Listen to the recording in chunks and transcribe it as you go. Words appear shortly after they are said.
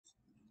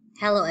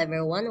Hello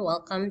everyone,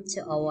 welcome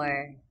to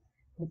our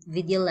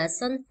video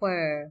lesson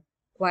for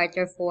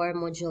quarter 4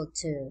 module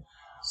 2.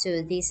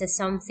 So this is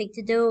something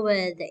to do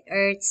with the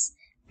Earth's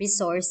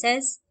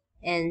resources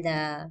and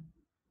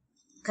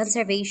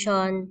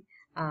conservation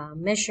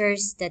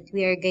measures that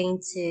we are going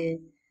to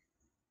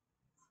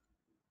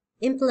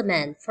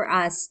implement for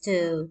us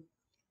to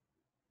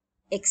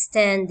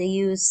extend the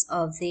use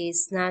of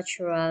these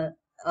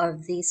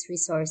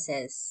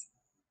resources.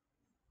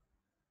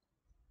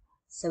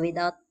 So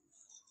without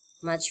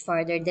much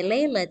further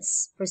delay,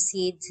 let's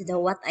proceed to the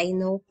what I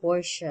know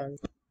portion.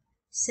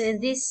 So in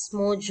this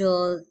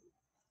module,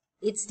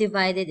 it's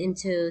divided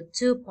into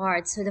two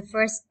parts. So the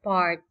first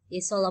part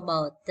is all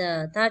about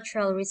the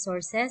natural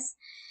resources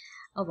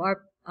of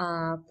our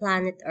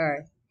planet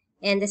Earth.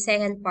 And the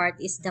second part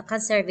is the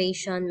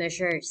conservation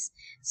measures.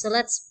 So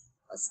let's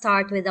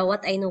start with the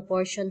what I know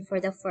portion for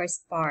the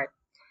first part.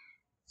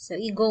 So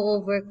i-go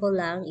over ko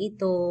lang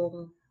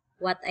itong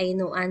what I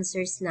know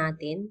answers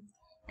natin.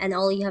 And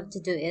all you have to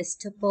do is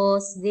to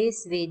pause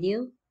this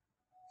video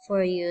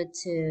for you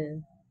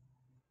to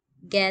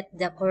get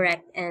the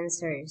correct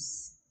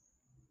answers.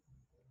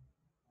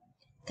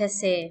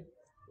 Kasi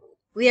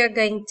we are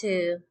going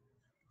to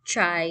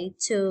try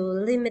to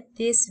limit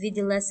this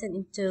video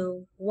lesson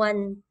into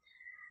one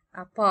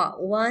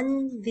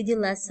video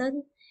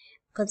lesson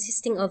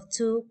consisting of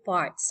two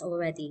parts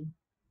already.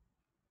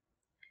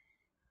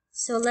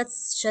 So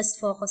let's just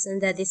focus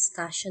on the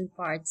discussion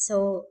part.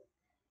 So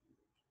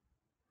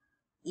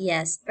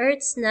yes,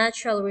 Earth's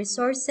natural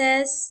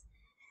resources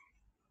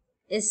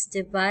is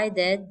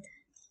divided.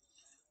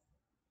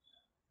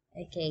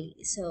 Okay,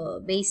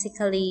 so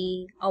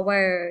basically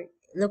our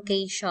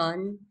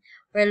location,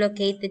 we're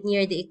located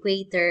near the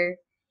equator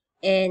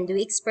and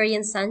we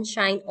experience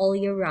sunshine all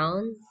year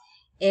round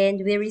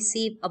and we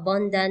receive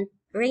abundant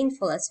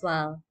rainfall as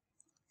well.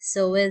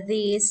 So with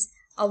this,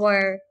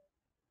 our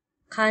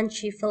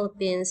country,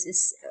 Philippines,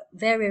 is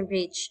very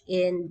rich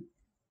in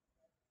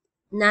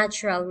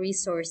natural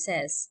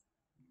resources.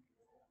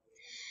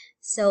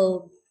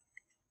 So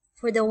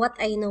for the what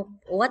I know,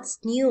 what's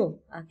new,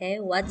 okay,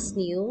 what's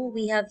new,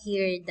 we have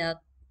here the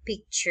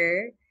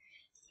picture.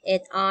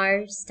 And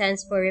R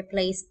stands for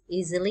replaced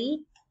easily,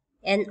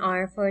 and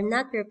R for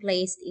not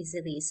replaced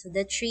easily. So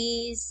the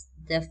trees,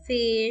 the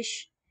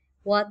fish,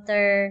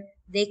 water,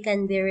 they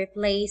can be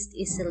replaced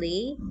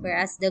easily,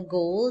 whereas the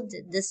gold,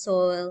 the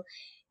soil,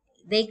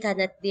 they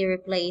cannot be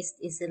replaced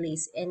easily,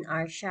 and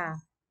R siya.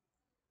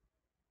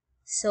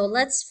 So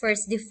let's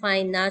first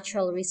define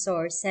natural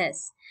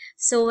resources.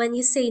 So when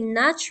you say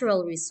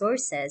natural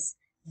resources,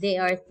 they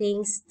are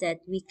things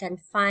that we can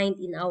find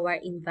in our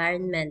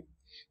environment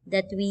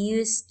that we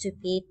use to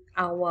meet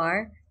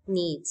our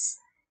needs.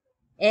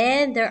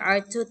 And there are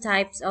two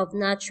types of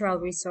natural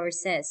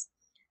resources.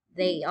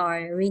 They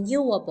are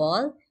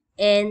renewable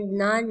and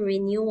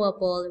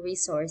non-renewable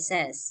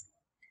resources.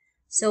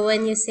 So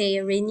when you say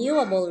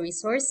renewable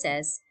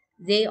resources,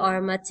 they are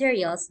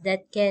materials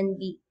that can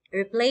be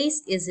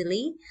replaced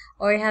easily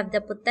or have the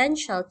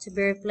potential to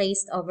be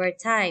replaced over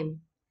time.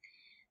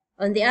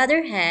 On the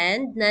other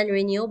hand,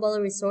 non-renewable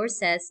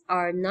resources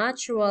are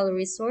natural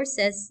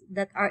resources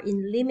that are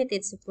in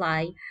limited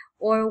supply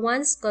or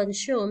once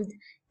consumed,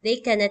 they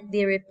cannot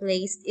be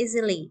replaced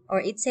easily or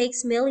it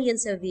takes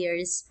millions of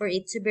years for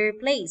it to be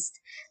replaced.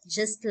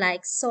 Just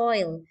like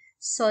soil.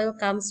 Soil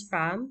comes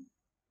from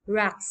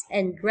rocks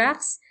and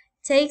rocks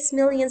takes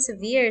millions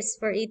of years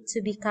for it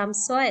to become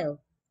soil.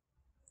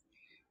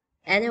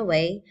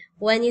 Anyway,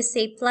 when you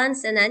say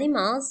plants and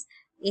animals,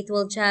 it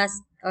will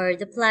just, or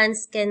the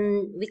plants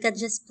can, we can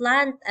just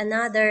plant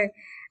another,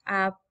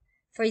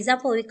 for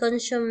example, we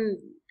consume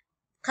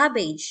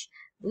cabbage.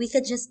 We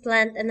could just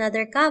plant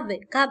another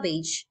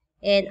cabbage.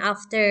 And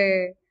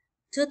after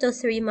 2 to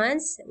 3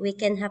 months, we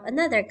can have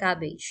another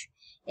cabbage.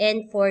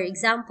 And for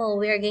example,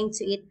 we are going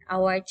to eat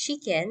our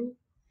chicken.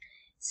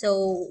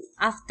 So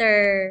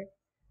after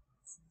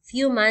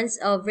few months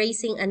of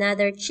raising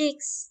another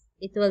chicks,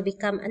 it will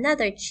become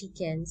another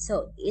chicken.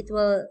 So it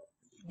will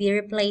be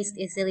replaced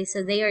easily.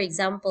 So they are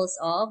examples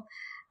of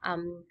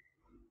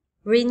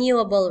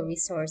renewable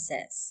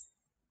resources.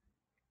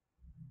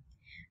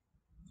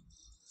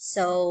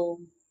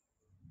 So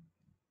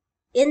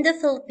in the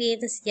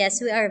Philippines,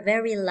 yes, we are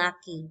very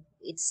lucky.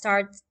 It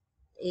starts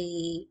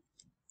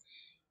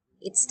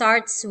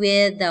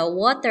with the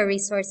water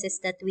resources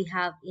that we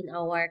have in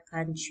our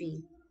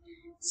country.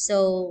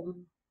 So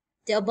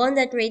the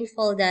abundant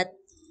rainfall that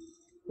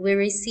we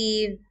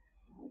receive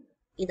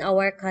in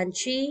our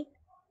country,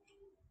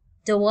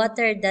 the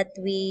water that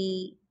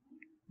we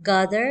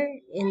gather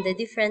in the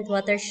different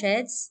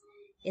watersheds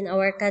in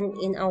our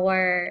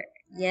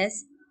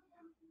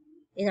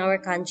in our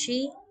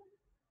country,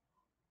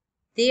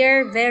 they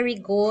are very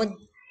good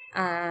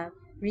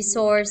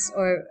resource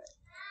or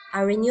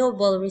a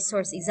renewable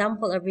resource,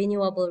 example of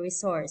renewable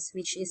resource,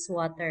 which is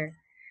water.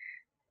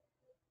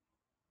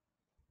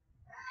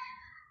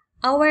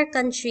 Our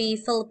country,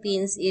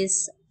 Philippines,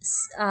 is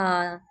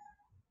a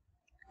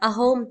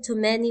home to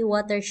many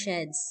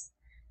watersheds.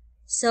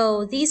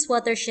 So these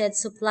watersheds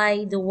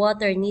supply the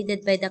water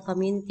needed by the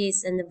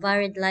communities and the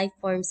varied life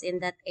forms in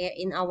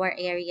our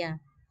area.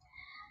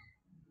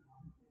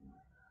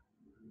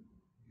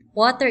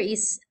 Water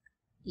is,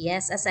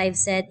 yes, as I've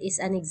said, is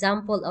an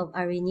example of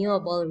a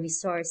renewable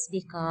resource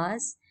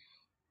because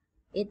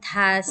it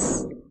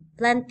has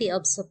plenty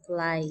of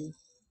supply.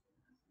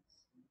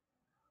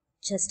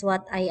 Just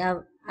what I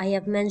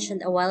have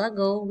mentioned a while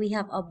ago, we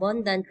have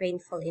abundant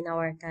rainfall in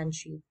our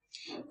country.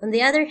 On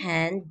the other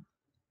hand,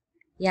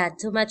 yeah,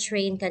 too much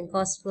rain can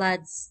cause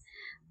floods,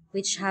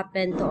 which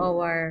happen to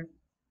our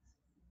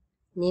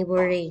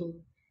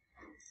neighboring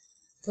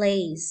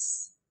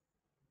place.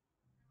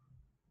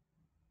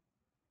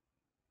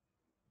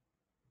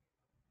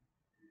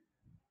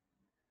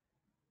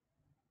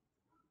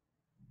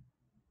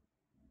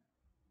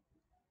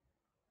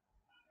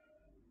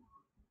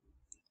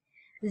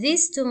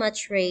 This too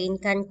much rain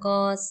can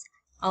cause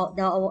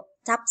the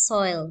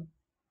topsoil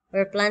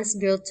where plants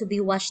grow to be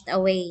washed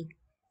away.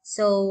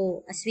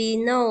 So, as we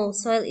know,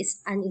 soil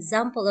is an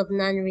example of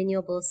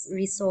non-renewable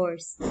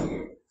resource.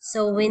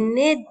 So, we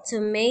need to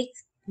make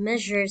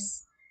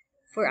measures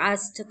for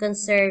us to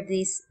conserve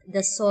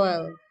the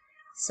soil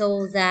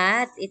so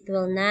that it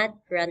will not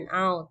run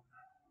out.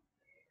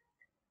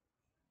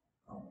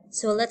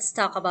 So, let's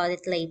talk about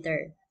it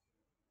later.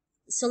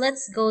 So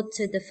let's go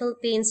to the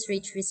Philippines'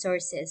 rich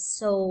resources.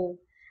 So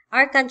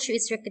our country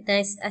is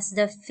recognized as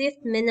the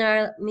fifth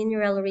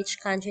mineral rich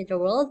country in the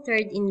world,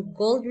 third in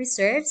gold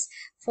reserves,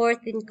 fourth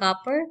in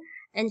copper,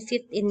 and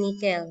fifth in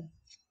nickel.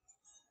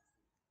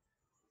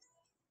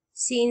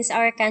 Since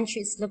our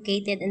country is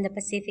located in the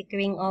Pacific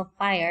Ring of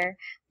Fire,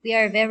 we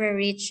are very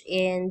rich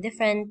in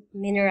different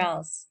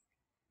minerals.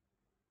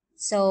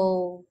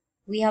 So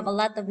we have a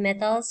lot of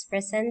metals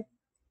present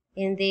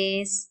in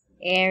this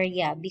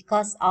area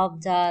because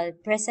of the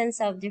presence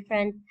of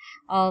different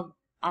of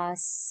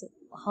us.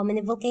 How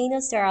many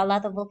volcanoes? There are a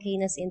lot of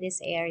volcanoes in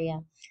this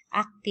area,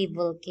 active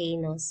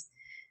volcanoes.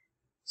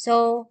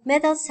 So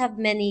metals have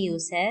many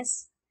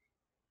uses.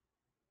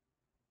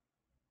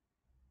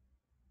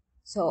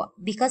 So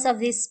because of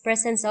this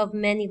presence of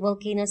many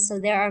volcanoes,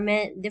 so there are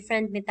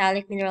different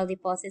metallic mineral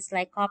deposits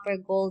like copper,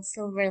 gold,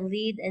 silver,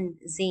 lead, and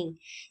zinc.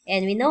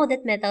 And we know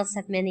that metals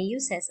have many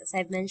uses, as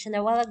I've mentioned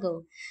a while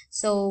ago.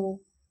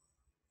 So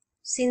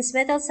since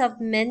metals have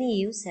many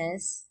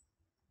uses,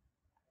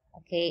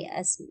 okay,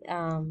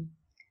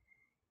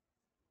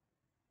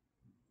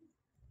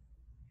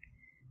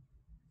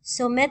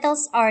 so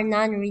metals are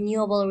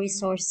non-renewable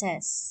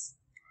resources.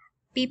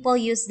 People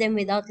use them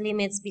without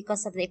limits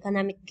because of the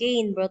economic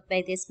gain brought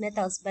by these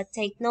metals. But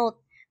take note,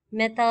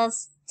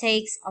 metals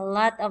takes a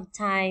lot of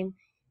time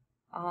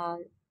uh,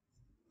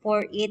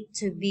 for it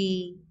to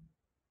be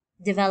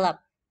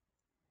developed,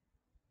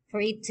 for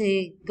it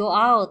to go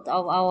out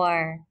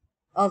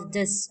of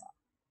this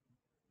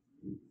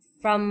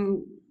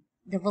from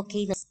the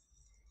volcanoes.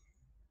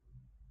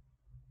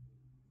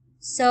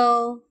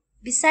 So,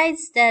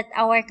 besides that,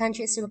 our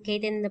country is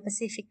located in the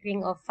Pacific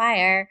Ring of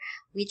Fire,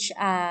 which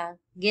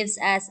gives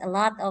us a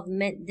lot of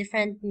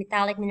different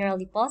metallic mineral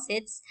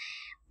deposits.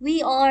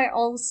 We are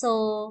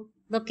also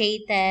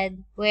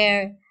located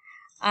where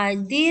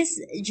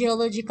these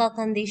geological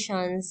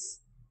conditions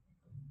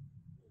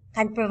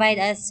can provide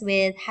us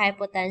with high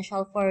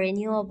potential for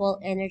renewable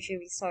energy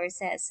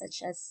resources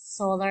such as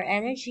solar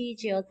energy,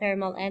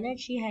 geothermal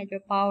energy,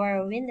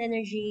 hydropower, wind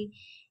energy,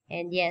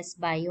 and yes,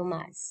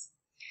 biomass.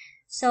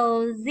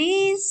 So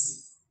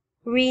these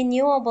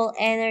renewable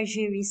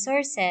energy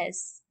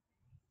resources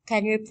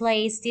can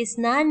replace these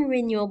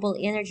non-renewable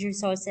energy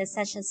resources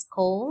such as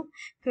coal,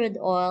 crude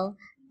oil,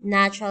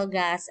 natural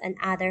gas, and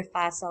other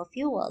fossil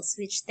fuels,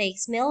 which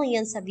takes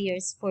millions of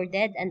years for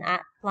dead and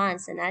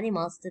plants and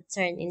animals to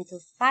turn into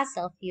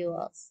fossil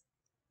fuels.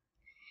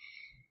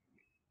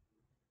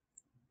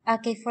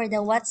 Okay, for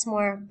the what's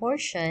more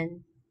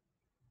portion,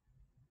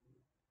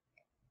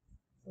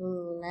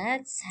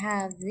 let's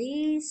have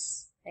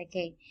this.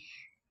 Okay,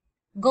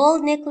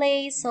 gold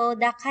necklace, so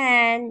the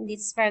can,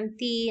 it's from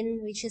tin,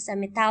 which is a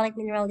metallic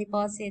mineral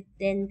deposit.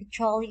 Then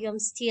petroleum,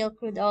 steel,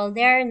 crude oil,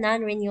 they're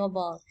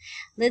non-renewable.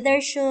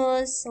 Leather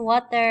shoes,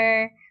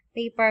 water,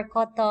 paper,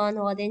 cotton,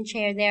 wooden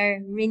chair,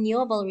 they're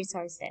renewable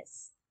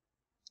resources.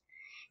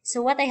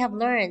 So what I have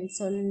learned,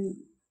 so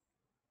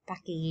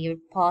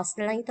paki-pause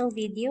na lang itong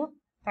video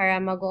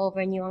para mag-go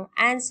over niyo ang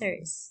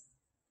answers.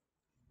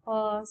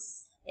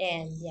 Pause.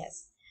 And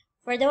yes.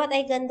 For the what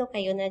ay gando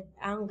kayo na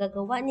ang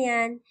gagawa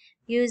niyan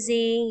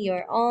using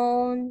your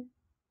own.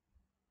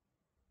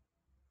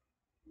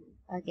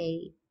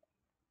 Okay.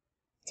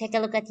 Take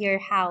a look at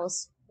your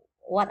house.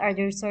 What are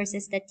the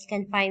resources that you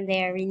can find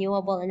there,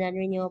 renewable and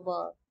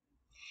non-renewable?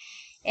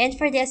 And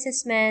for the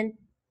assessment,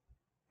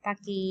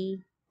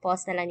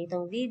 paki-pause na lang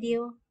itong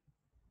video.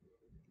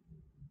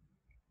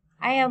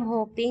 I am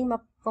hoping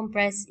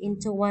ma-compress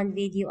into one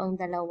video ang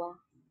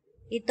dalawa.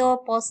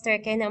 Ito,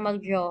 poster, kayo na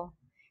mag-draw.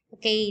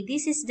 Okay,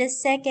 this is the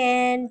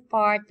second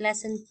part,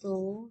 lesson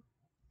 2,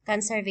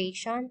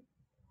 conservation.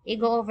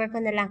 I-go over ko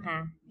na lang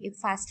ha.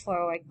 I-fast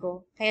forward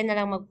ko. Kayo na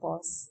lang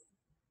mag-pause.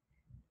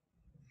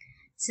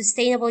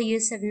 sustainable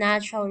use of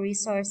natural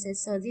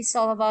resources. So this is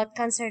all about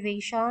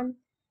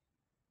conservation.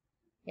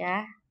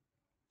 Yeah,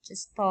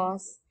 just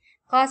pause.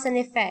 Cause and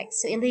effect.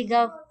 So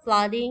illegal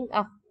flooding,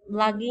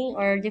 logging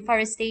or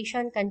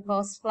deforestation can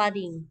cause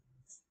flooding.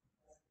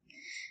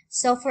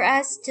 So for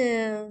us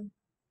to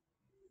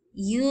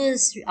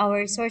use our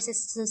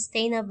resources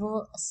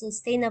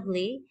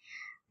sustainably,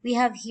 we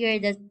have here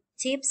the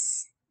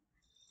tips.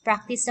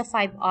 Practice the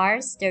 5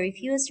 R's: the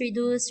refuse,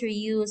 reduce,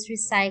 reuse,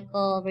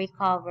 recycle,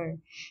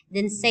 recover.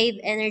 Then save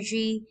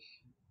energy.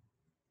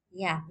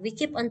 Yeah, we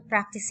keep on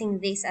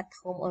practicing this at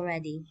home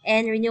already.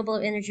 And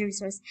renewable energy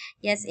resource.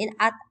 Yes,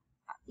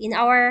 in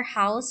our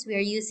house we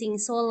are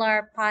using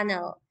solar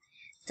panel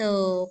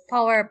to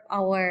power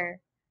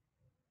our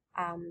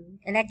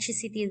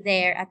electricity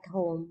there at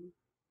home.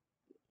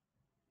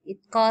 It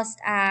cost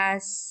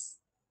us,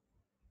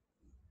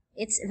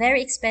 it's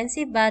very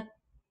expensive, but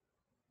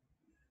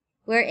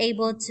we're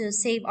able to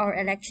save our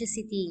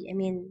electricity. I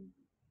mean,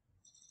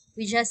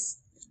 we just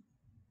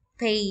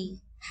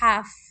pay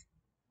half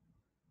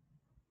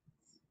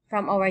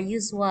from our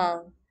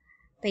usual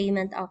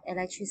payment of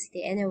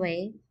electricity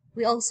anyway.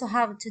 We also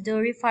have to do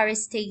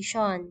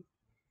reforestation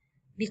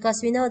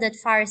because we know that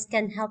forests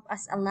can help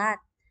us a lot.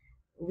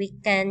 We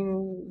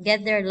can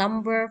get their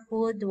lumber,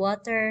 food,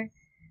 water.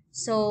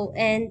 So,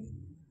 and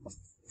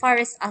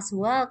forests as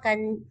well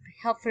can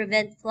help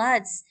prevent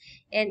floods.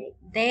 And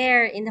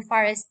there in the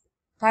forest,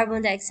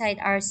 carbon dioxide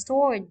are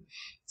stored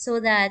so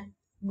that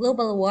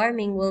global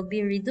warming will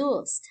be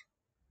reduced.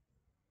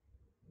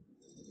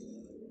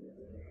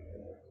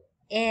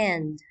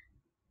 And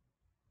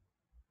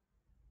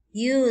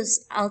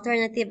use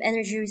alternative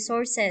energy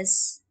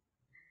resources,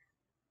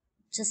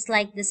 just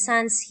like the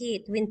sun's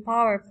heat, wind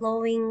power,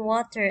 flowing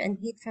water, and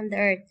heat from the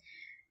earth,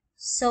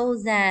 so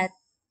that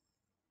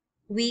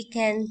we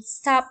can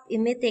stop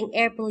emitting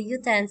air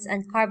pollutants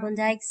and carbon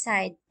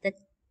dioxide that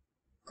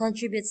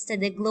contributes to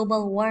the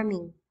global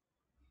warming.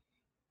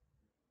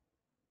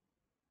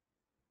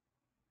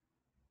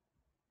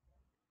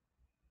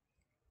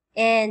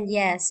 And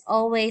yes,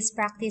 always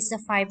practice the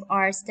 5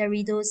 R's: the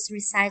reduce,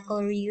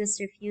 recycle, reuse,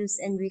 refuse,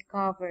 and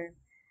recover.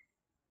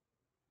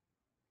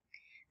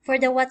 For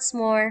the what's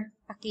more,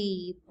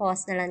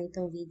 paki-pause na lang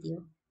itong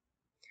video.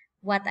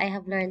 What I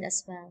have learned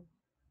as well.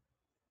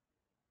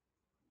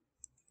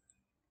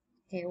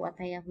 Okay, what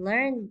I have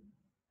learned.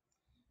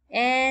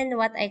 And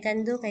what I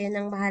can do, kayo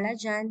nang bahala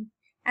dyan.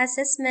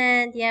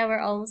 Assessment, yeah,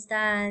 we're almost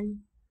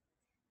done.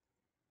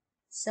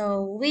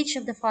 So, which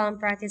of the following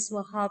practice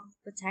will help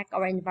protect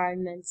our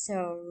environment?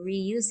 So,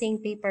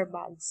 reusing paper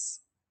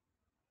bags.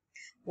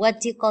 What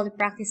do you call the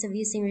practice of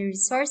using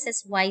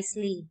resources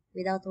wisely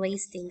without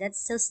wasting?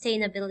 That's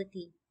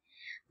sustainability.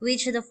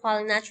 Which of the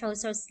following natural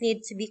resources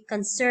need to be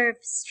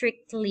conserved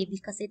strictly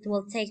because it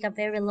will take a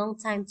very long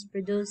time to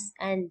produce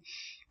and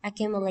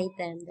accumulate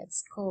them?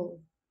 That's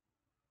coal.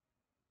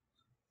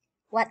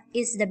 What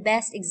is the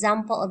best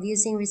example of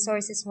using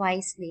resources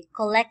wisely?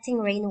 Collecting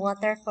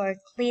rainwater for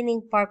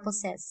cleaning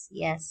purposes.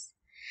 Yes.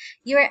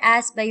 You are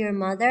asked by your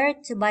mother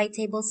to buy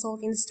table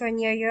salt in the store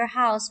near your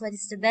house. What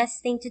is the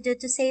best thing to do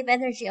to save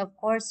energy? Of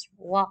course,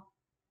 walk.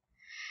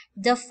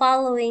 The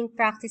following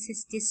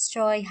practices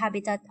destroy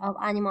habitat of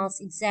animals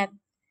except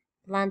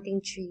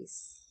planting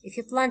trees. If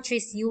you plant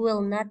trees, you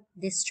will not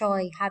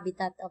destroy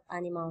habitat of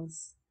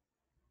animals.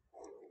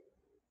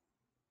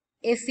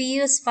 If we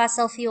use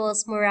fossil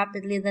fuels more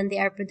rapidly than they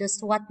are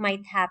produced, what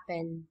might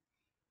happen?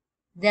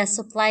 The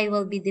supply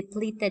will be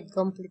depleted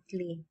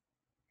completely.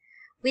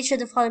 Which of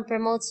the following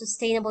promotes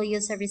sustainable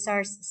use of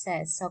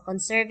resources? So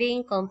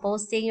conserving,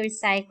 composting,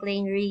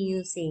 recycling,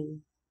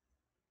 reusing.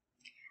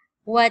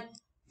 What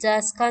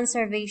does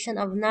conservation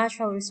of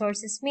natural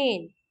resources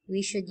mean?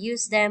 We should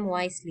use them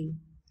wisely.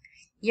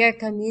 Your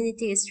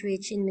community is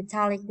rich in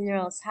metallic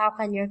minerals. How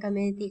can your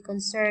community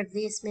conserve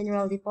these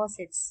mineral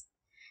deposits?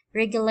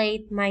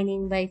 Regulate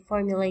mining by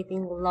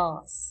formulating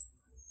laws.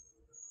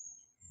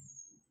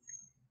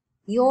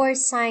 Your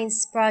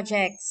science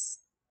project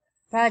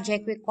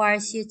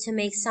requires you to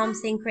make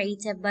something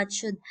creative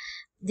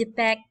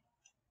depict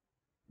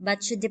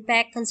but should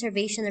depict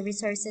conservation of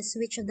resources.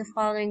 Which of the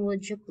following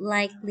would you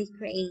likely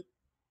create?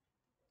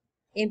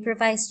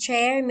 Improvised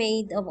chair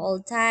made of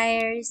old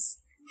tires,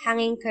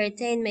 hanging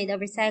curtain made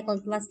of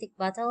recycled plastic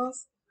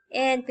bottles,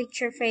 and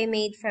picture frame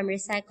made from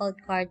recycled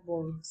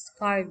cardboards.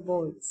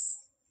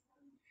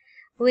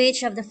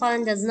 Which of the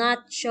following does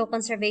not show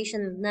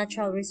conservation of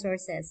natural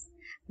resources?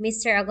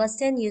 Mr.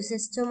 Augustine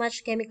uses too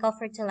much chemical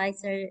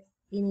fertilizer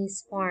in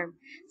his farm.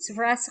 So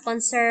for us to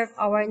conserve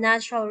our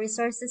natural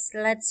resources,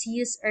 let's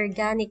use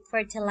organic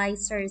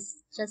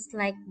fertilizers, just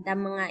like the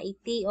mga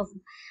iti of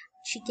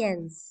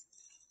chickens.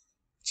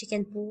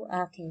 Chicken poo?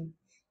 Okay.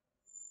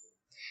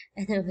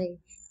 Anyway.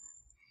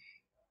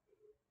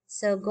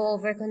 So, go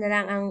over ko na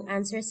lang ang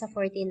answer sa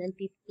 14 and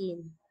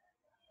 15.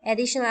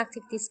 Additional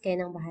activities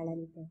kayo nang bahala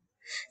nito.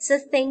 So,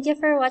 thank you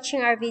for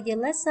watching our video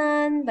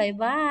lesson.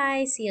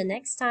 Bye-bye! See you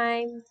next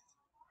time!